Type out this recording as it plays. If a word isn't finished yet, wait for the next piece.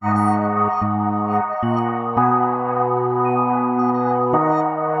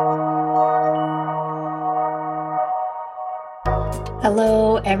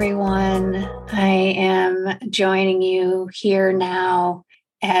joining you here now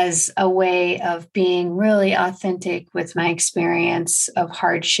as a way of being really authentic with my experience of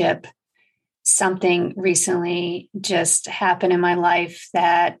hardship. Something recently just happened in my life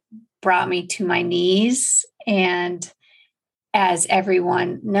that brought me to my knees. And as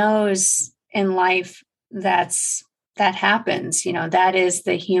everyone knows in life, that happens, that is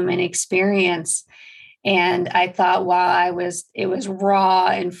the human experience. And I thought while it was raw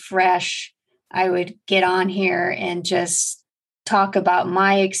and fresh, I would get on here and just talk about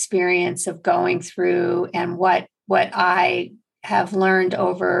my experience of going through and what I have learned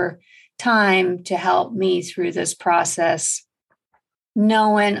over time to help me through this process. No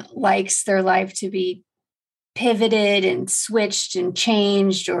one likes their life to be pivoted and switched and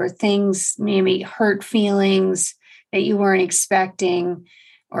changed, or things, maybe hurt feelings that you weren't expecting,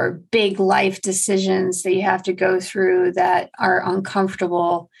 or big life decisions that you have to go through that are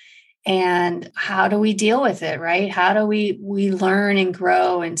uncomfortable. And how do we deal with it, right? How do we learn and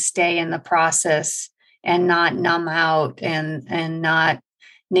grow and stay in the process and not numb out and not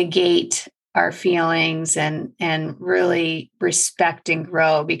negate our feelings and really respect and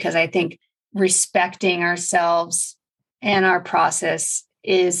grow? Because I think respecting ourselves and our process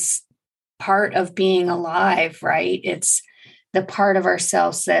is part of being alive, right? It's the part of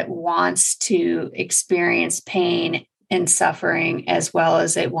ourselves that wants to experience pain and suffering, as well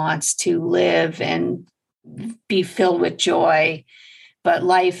as it wants to live and be filled with joy. But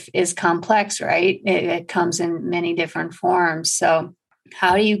life is complex, right? It comes in many different forms. So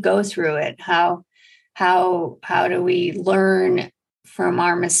how do you go through it? How do we learn from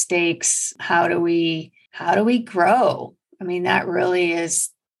our mistakes? How do we grow? I mean, that really is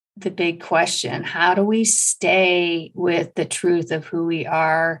the big question. How do we stay with the truth of who we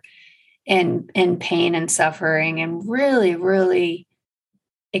are in pain and suffering, and really, really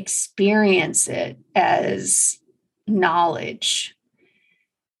experience it as knowledge?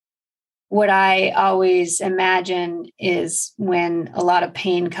 What I always imagine is when a lot of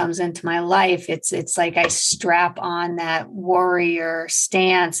pain comes into my life, it's like I strap on that warrior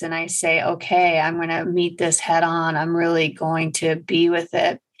stance and I say, okay, I'm going to meet this head on. I'm really going to be with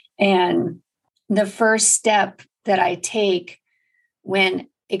it. And the first step that I take when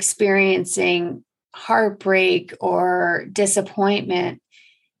experiencing heartbreak or disappointment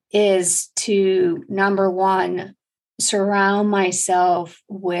is to, number one, surround myself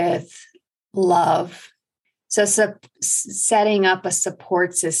with love. So setting up a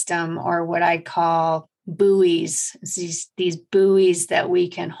support system, or what I call buoys, these buoys that we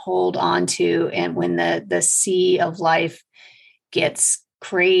can hold on to. And when the sea of life gets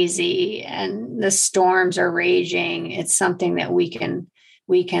crazy and the storms are raging, it's something that we can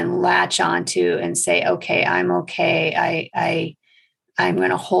latch onto and say, okay, I'm okay. I'm going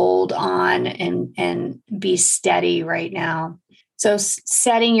to hold on and be steady right now. So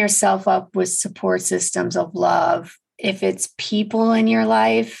setting yourself up with support systems of love, if it's people in your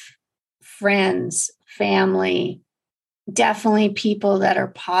life, friends, family, definitely people that are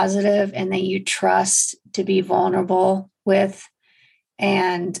positive and that you trust to be vulnerable with,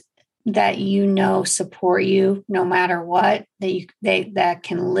 and that support you no matter what, that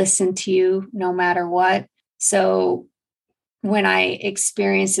can listen to you no matter what. So when I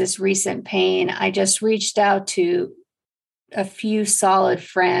experienced this recent pain, I just reached out to a few solid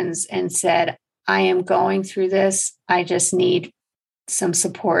friends and said, I am going through this. I just need some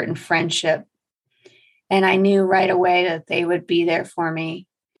support and friendship. And I knew right away that they would be there for me.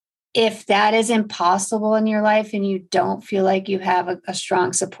 If that is impossible in your life and you don't feel like you have a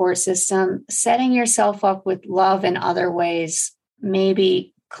strong support system, setting yourself up with love in other ways,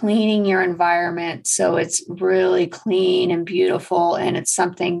 maybe cleaning your environment so it's really clean and beautiful and it's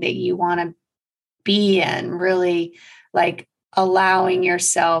something that you want to be in, really like allowing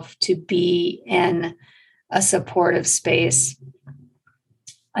yourself to be in a supportive space.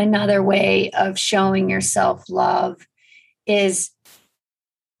 Another way of showing yourself love is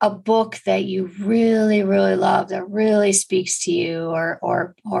a book that you really, really love, that really speaks to you,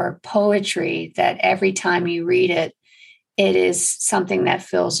 or poetry that every time you read it, it is something that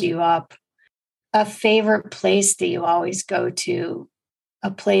fills you up. A favorite place that you always go to,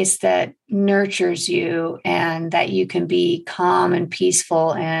 a place that nurtures you and that you can be calm and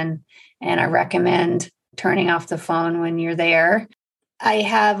peaceful in. And I recommend turning off the phone when you're there. I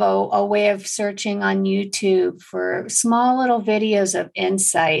have a way of searching on YouTube for small little videos of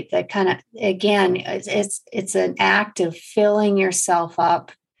insight that kind of, again, it's an act of filling yourself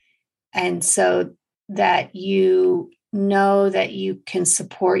up. And so that you know that you can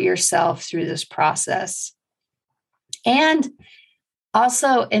support yourself through this process. And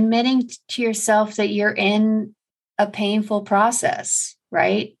Also, admitting to yourself that you're in a painful process,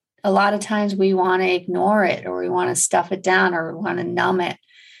 right? A lot of times we want to ignore it, or we want to stuff it down, or we want to numb it.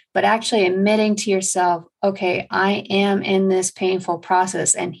 But actually admitting to yourself, okay, I am in this painful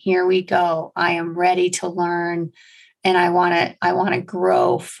process, and here we go. I am ready to learn, and I want to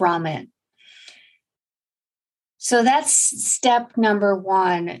grow from it. So that's step number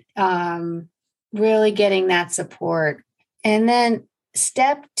one, really getting that support. And then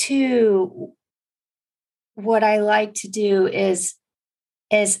step two, what I like to do is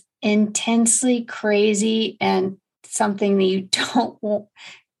as intensely crazy and something that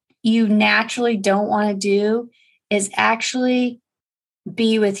you naturally don't want to do, is actually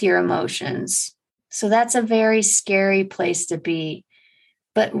be with your emotions. So that's a very scary place to be,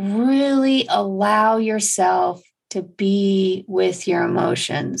 but really allow yourself to be with your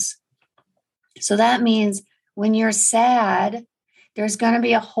emotions. So that means when you're sad, there's going to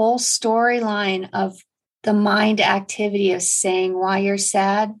be a whole storyline of the mind activity of saying why you're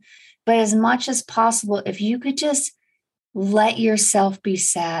sad. But as much as possible, if you could just let yourself be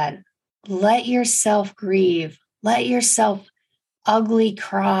sad, let yourself grieve, let yourself ugly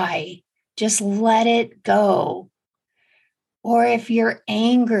cry, just let it go. Or if you're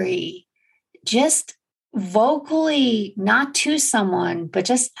angry, just vocally, not to someone, but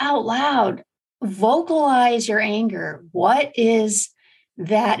just out loud, vocalize your anger. What is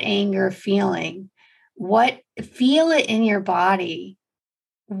that anger feeling? Feel it in your body?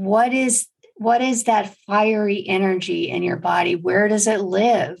 What is that fiery energy in your body? Where does it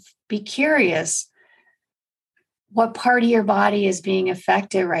live? Be curious. What part of your body is being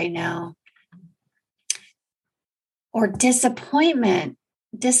affected right now? Or disappointment.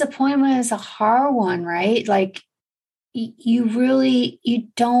 Disappointment is a hard one, right? Like you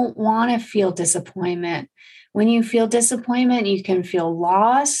don't want to feel disappointment. When you feel disappointment, you can feel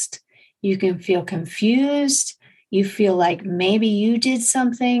lost, you can feel confused, you feel like maybe you did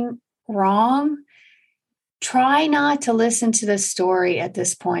something wrong. Try not to listen to the story at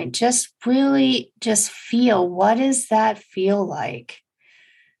this point. Just really just feel, what does that feel like?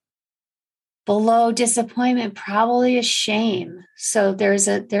 Below disappointment, probably a shame. So there's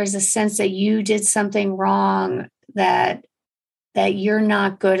a sense that you did something wrong, that you're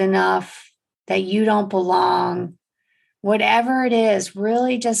not good enough, that you don't belong. Whatever it is,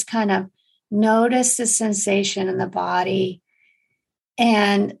 really just kind of notice the sensation in the body.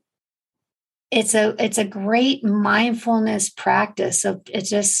 And it's a great mindfulness practice of it's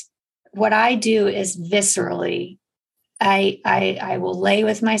just what I do is viscerally. I will lay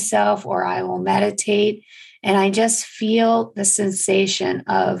with myself, or I will meditate, and I just feel the sensation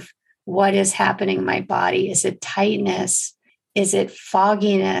of what is happening in my body. Is it tightness? Is it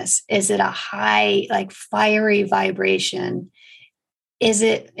fogginess? Is it a high, like fiery vibration? Is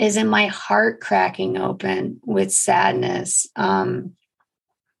it my heart cracking open with sadness? And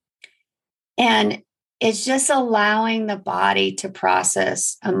it's just allowing the body to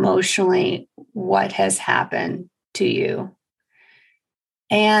process emotionally what has happened to you.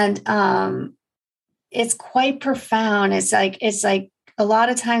 And it's quite profound. It's like a lot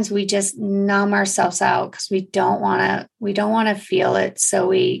of times we just numb ourselves out because we don't want to feel it. So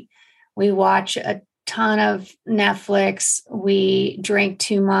we watch a ton of Netflix, we drink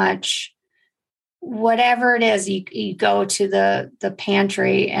too much, whatever it is, you go to the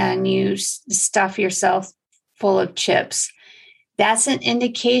pantry and you stuff yourself full of chips. That's an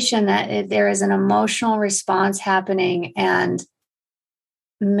indication that there is an emotional response happening, and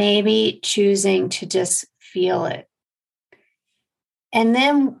maybe choosing to just feel it. And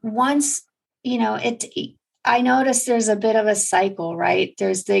then once, I notice there's a bit of a cycle, right?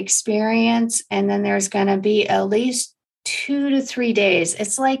 There's the experience, and then there's going to be at least 2 to 3 days.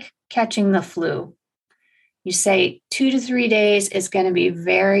 It's like catching the flu. You say 2 to 3 days is going to be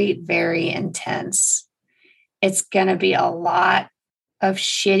very, very intense. It's going to be a lot of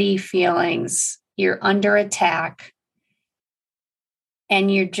shitty feelings. You're under attack,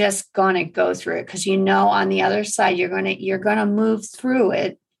 and you're just going to go through it because on the other side you're going to move through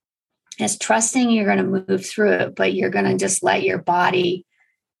it. It's trusting you're going to move through it, but you're going to just let your body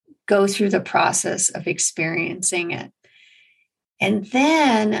go through the process of experiencing it. And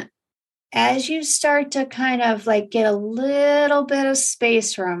then as you start to kind of like get a little bit of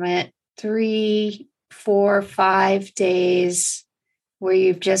space from it, 3, 4, 5 days where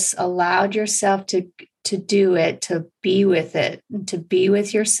you've just allowed yourself to do it, to be with it, to be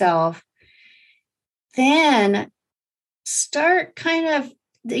with yourself, then start kind of,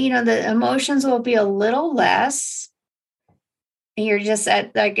 the emotions will be a little less. you're just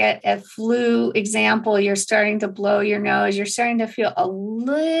at flu example, you're starting to blow your nose, you're starting to feel a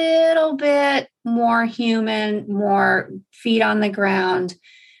little bit more human, more feet on the ground.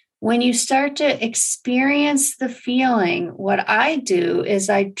 When you start to experience the feeling, what I do is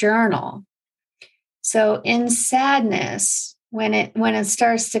I journal. So in sadness, when it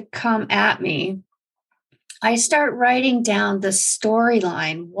starts to come at me, I start writing down the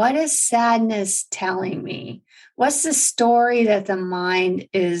storyline. What is sadness telling me? What's the story that the mind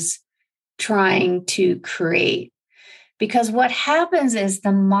is trying to create? Because what happens is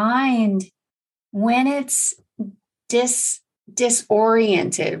the mind, when it's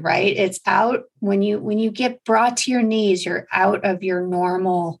disoriented, right? It's out when you get brought to your knees, you're out of your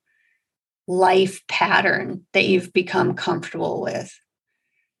normal life pattern that you've become comfortable with.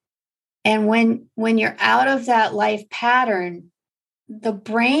 And when you're out of that life pattern, the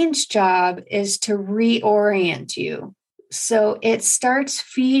brain's job is to reorient you. So it starts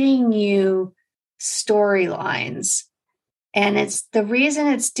feeding you storylines. And it's the reason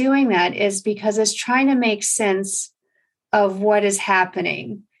it's doing that is because it's trying to make sense of what is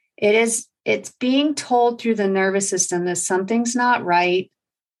happening. It's being told through the nervous system that something's not right.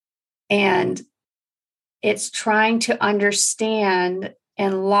 And it's trying to understand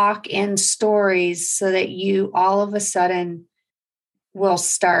and lock in stories so that you all of a sudden will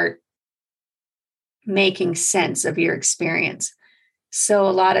start making sense of your experience. So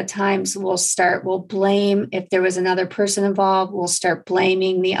a lot of times we'll blame, if there was another person involved, we'll start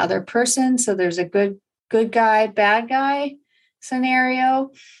blaming the other person. So there's a good guy, bad guy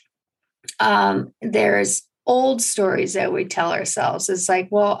scenario. There's old stories that we tell ourselves. It's like,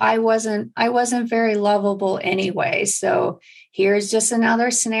 well, I wasn't very lovable anyway. So here's just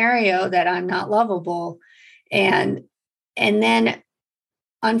another scenario that I'm not lovable. And then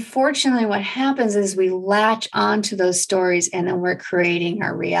unfortunately, what happens is we latch onto those stories and then we're creating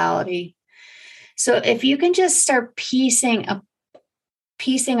our reality. So if you can just start piecing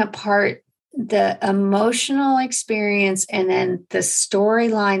apart the emotional experience and then the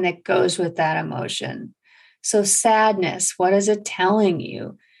storyline that goes with that emotion. So sadness, what is it telling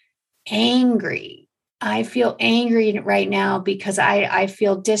you? Angry. I feel angry right now because I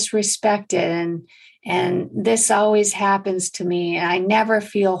feel disrespected and this always happens to me and I never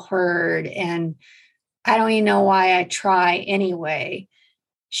feel heard and I don't even know why I try anyway.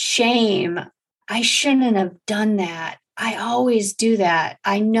 Shame. I shouldn't have done that. I always do that.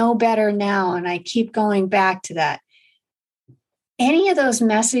 I know better now and I keep going back to that. Any of those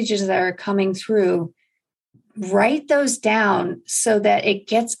messages that are coming through, write those down so that it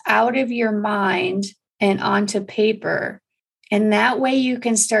gets out of your mind and onto paper. And that way you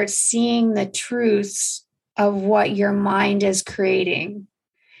can start seeing the truths of what your mind is creating.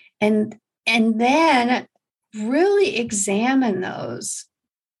 And then really examine those.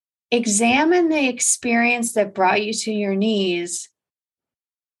 Examine the experience that brought you to your knees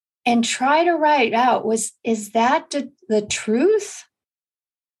and try to write out, is that the truth?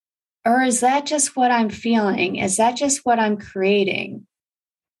 Or is that just what I'm feeling? Is that just what I'm creating?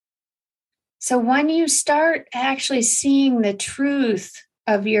 So when you start actually seeing the truth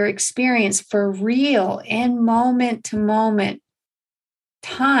of your experience for real in moment to moment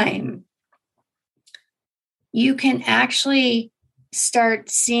time, you can actually start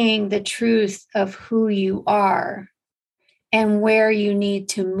seeing the truth of who you are and where you need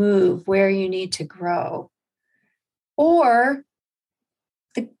to move, where you need to grow, or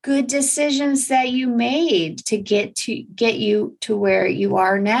the good decisions that you made to get you to where you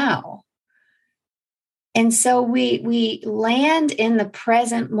are now. And so we land in the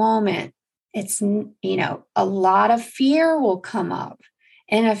present moment. It's, a lot of fear will come up.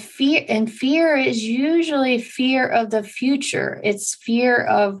 And fear is usually fear of the future. It's fear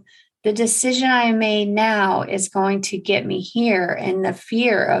of the decision I made now is going to get me here, and the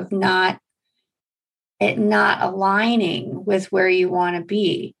fear of not aligning with where you want to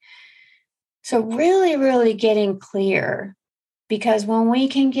be. So really, really getting clear, because when we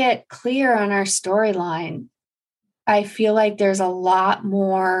can get clear on our storyline, I feel like there's a lot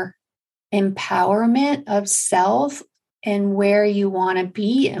more empowerment of self and where you want to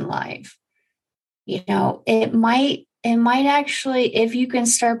be in life. It might actually, if you can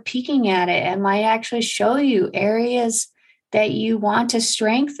start peeking at it, it might actually show you areas that you want to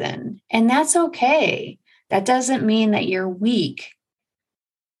strengthen. And that's okay. That doesn't mean that you're weak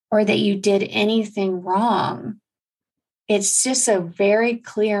or that you did anything wrong. It's just a very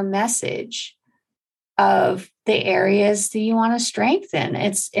clear message of the areas that you want to strengthen.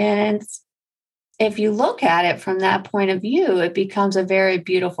 And if you look at it from that point of view, it becomes a very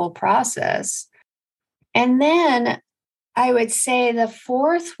beautiful process. And then I would say the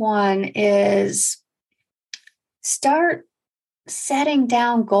fourth one is start setting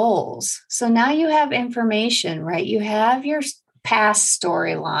down goals. So now you have information, right? You have your past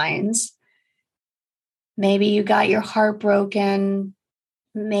storylines. Maybe you got your heart broken.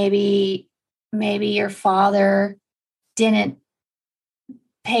 Maybe your father didn't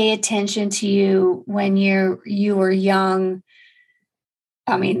pay attention to you when you were young.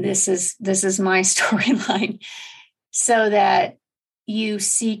 I mean, this is my storyline. So that you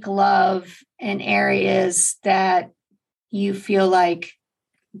seek love in areas that you feel like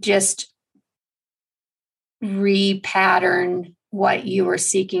just repattern what you were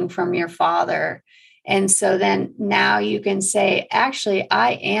seeking from your father. And so then now you can say, actually,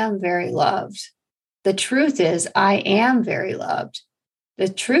 I am very loved. The truth is, I am very loved. The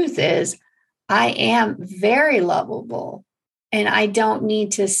truth is, I am very lovable. And I don't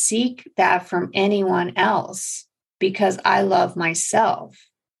need to seek that from anyone else because I love myself.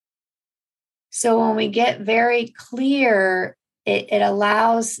 So when we get very clear, it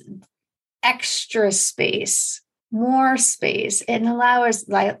allows extra space, more space. It allows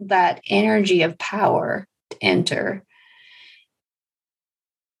that energy of power to enter.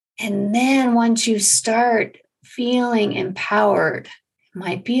 And then once you start feeling empowered, it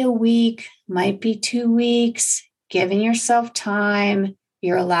might be a week, might be 2 weeks, giving yourself time,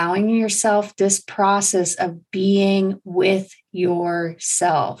 you're allowing yourself this process of being with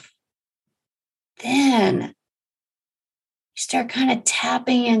yourself. Then you start kind of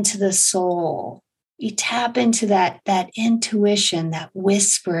tapping into the soul. You tap into that intuition, that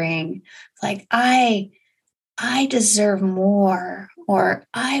whispering, like I deserve more, or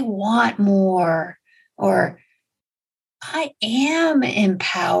I want more, or I am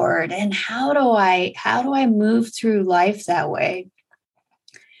empowered. And how do I move through life that way?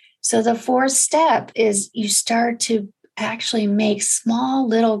 So the fourth step is you start to actually make small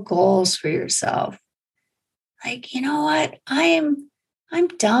little goals for yourself. Like, you know what? I'm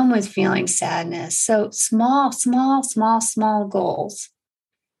done with feeling sadness. So small goals.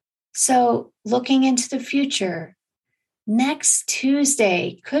 So looking into the future, next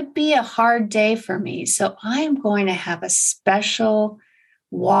Tuesday could be a hard day for me. So I'm going to have a special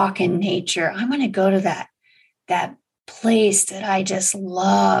walk in nature. I'm going to go to that place that I just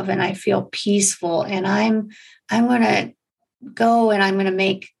love and I feel peaceful. And I'm going to go and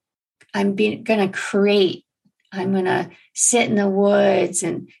going to create. I'm going to sit in the woods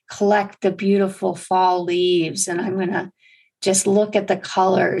and collect the beautiful fall leaves. And I'm going to just look at the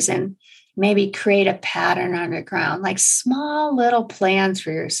colors and maybe create a pattern on the ground, like small little plans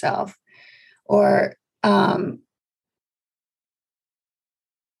for yourself. Or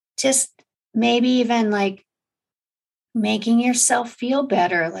just maybe even like making yourself feel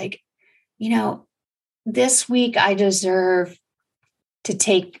better. Like, this week I deserve to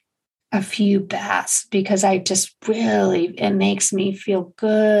take a few baths because it makes me feel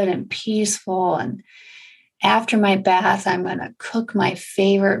good and peaceful. And after my bath, I'm going to cook my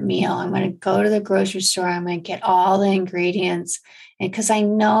favorite meal. I'm going to go to the grocery store. I'm going to get all the ingredients. And because I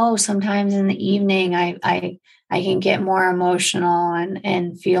know sometimes in the evening, I can get more emotional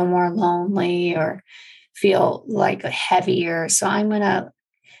and feel more lonely or feel like heavier. So I'm going to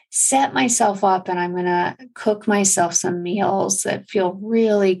set myself up and I'm going to cook myself some meals that feel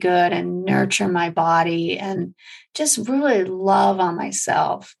really good and nurture my body and just really love on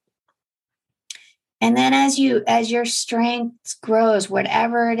myself. And then as your strength grows,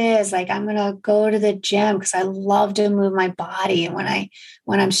 whatever it is, like I'm going to go to the gym because I love to move my body. And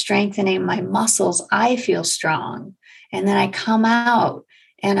when I'm strengthening my muscles, I feel strong. And then I come out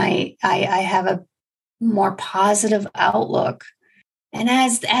and I have a more positive outlook. And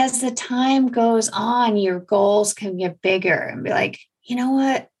as the time goes on, your goals can get bigger and be like, you know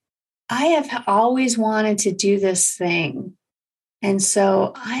what? I have always wanted to do this thing. And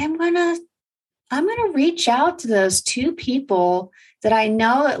so I'm going to reach out to those 2 people that I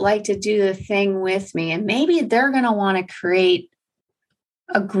know that like to do the thing with me. And maybe they're going to want to create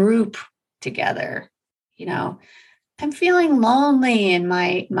a group together. I'm feeling lonely in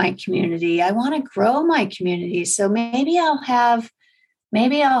my community. I want to grow my community. So maybe I'll have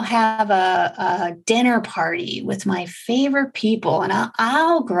a dinner party with my favorite people and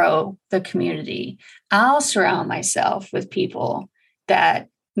I'll grow the community. I'll surround myself with people that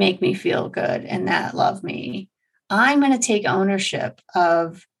make me feel good and that love me. I'm going to take ownership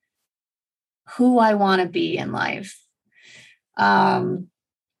of who I want to be in life.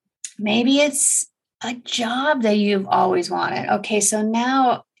 Maybe it's a job that you've always wanted. Okay, so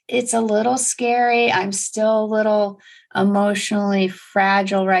now it's a little scary. I'm still a little emotionally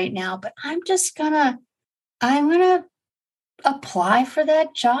fragile right now, but I'm going to apply for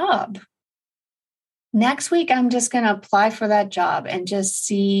that job. Next week, I'm just going to apply for that job and just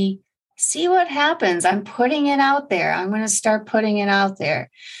see what happens. I'm putting it out there. I'm going to start putting it out there.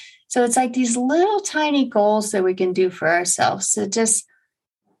 So it's like these little tiny goals that we can do for ourselves. So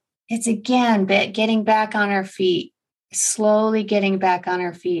it's again, getting back on our feet, slowly getting back on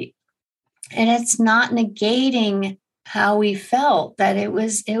our feet. And it's not negating how we felt, that it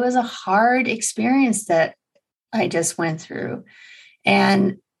was a hard experience that I just went through.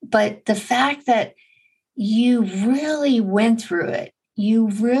 But the fact that you really went through it, you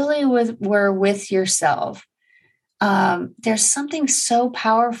really were with yourself. There's something so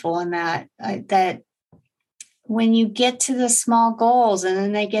powerful in that, that when you get to the small goals and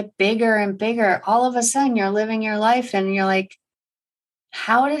then they get bigger and bigger, all of a sudden you're living your life and you're like,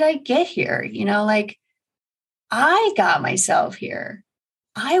 how did I get here? Like, I got myself here.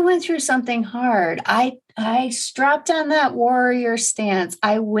 I went through something hard. I strapped on that warrior stance.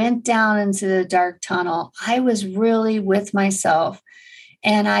 I went down into the dark tunnel. I was really with myself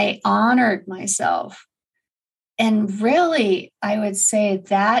and I honored myself. And really, I would say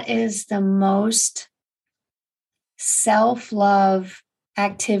that is the most self-love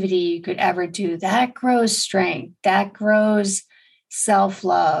activity you could ever do. That grows strength. That grows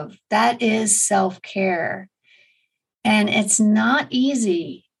self-love. That is self-care. And it's not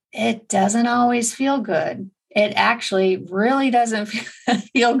easy. It doesn't always feel good. It actually really doesn't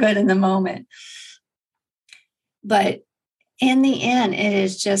feel good in the moment. But in the end, it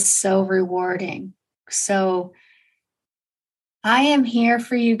is just so rewarding. So I am here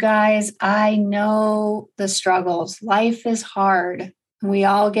for you guys. I know the struggles. Life is hard. We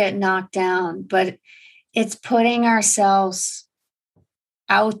all get knocked down, but it's putting ourselves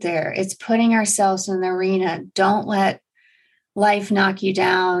out there. It's putting ourselves in the arena. Don't let life knock you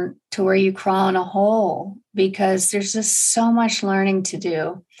down to where you crawl in a hole, because there's just so much learning to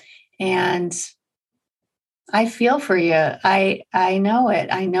do. And I feel for you. I know it.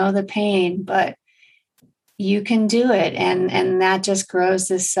 I know the pain, but you can do it. And that just grows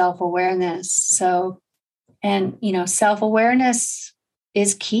this self-awareness. So, and self-awareness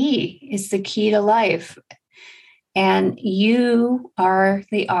is key. It's the key to life. And you are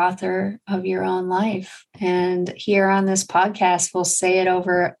the author of your own life. And here on this podcast, we'll say it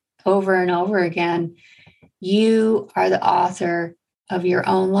over and over again. You are the author of your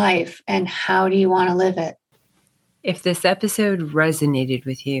own life. And how do you want to live it? If this episode resonated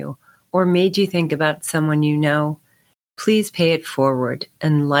with you or made you think about someone you know, please pay it forward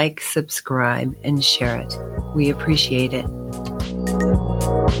and like, subscribe, and share it. We appreciate it.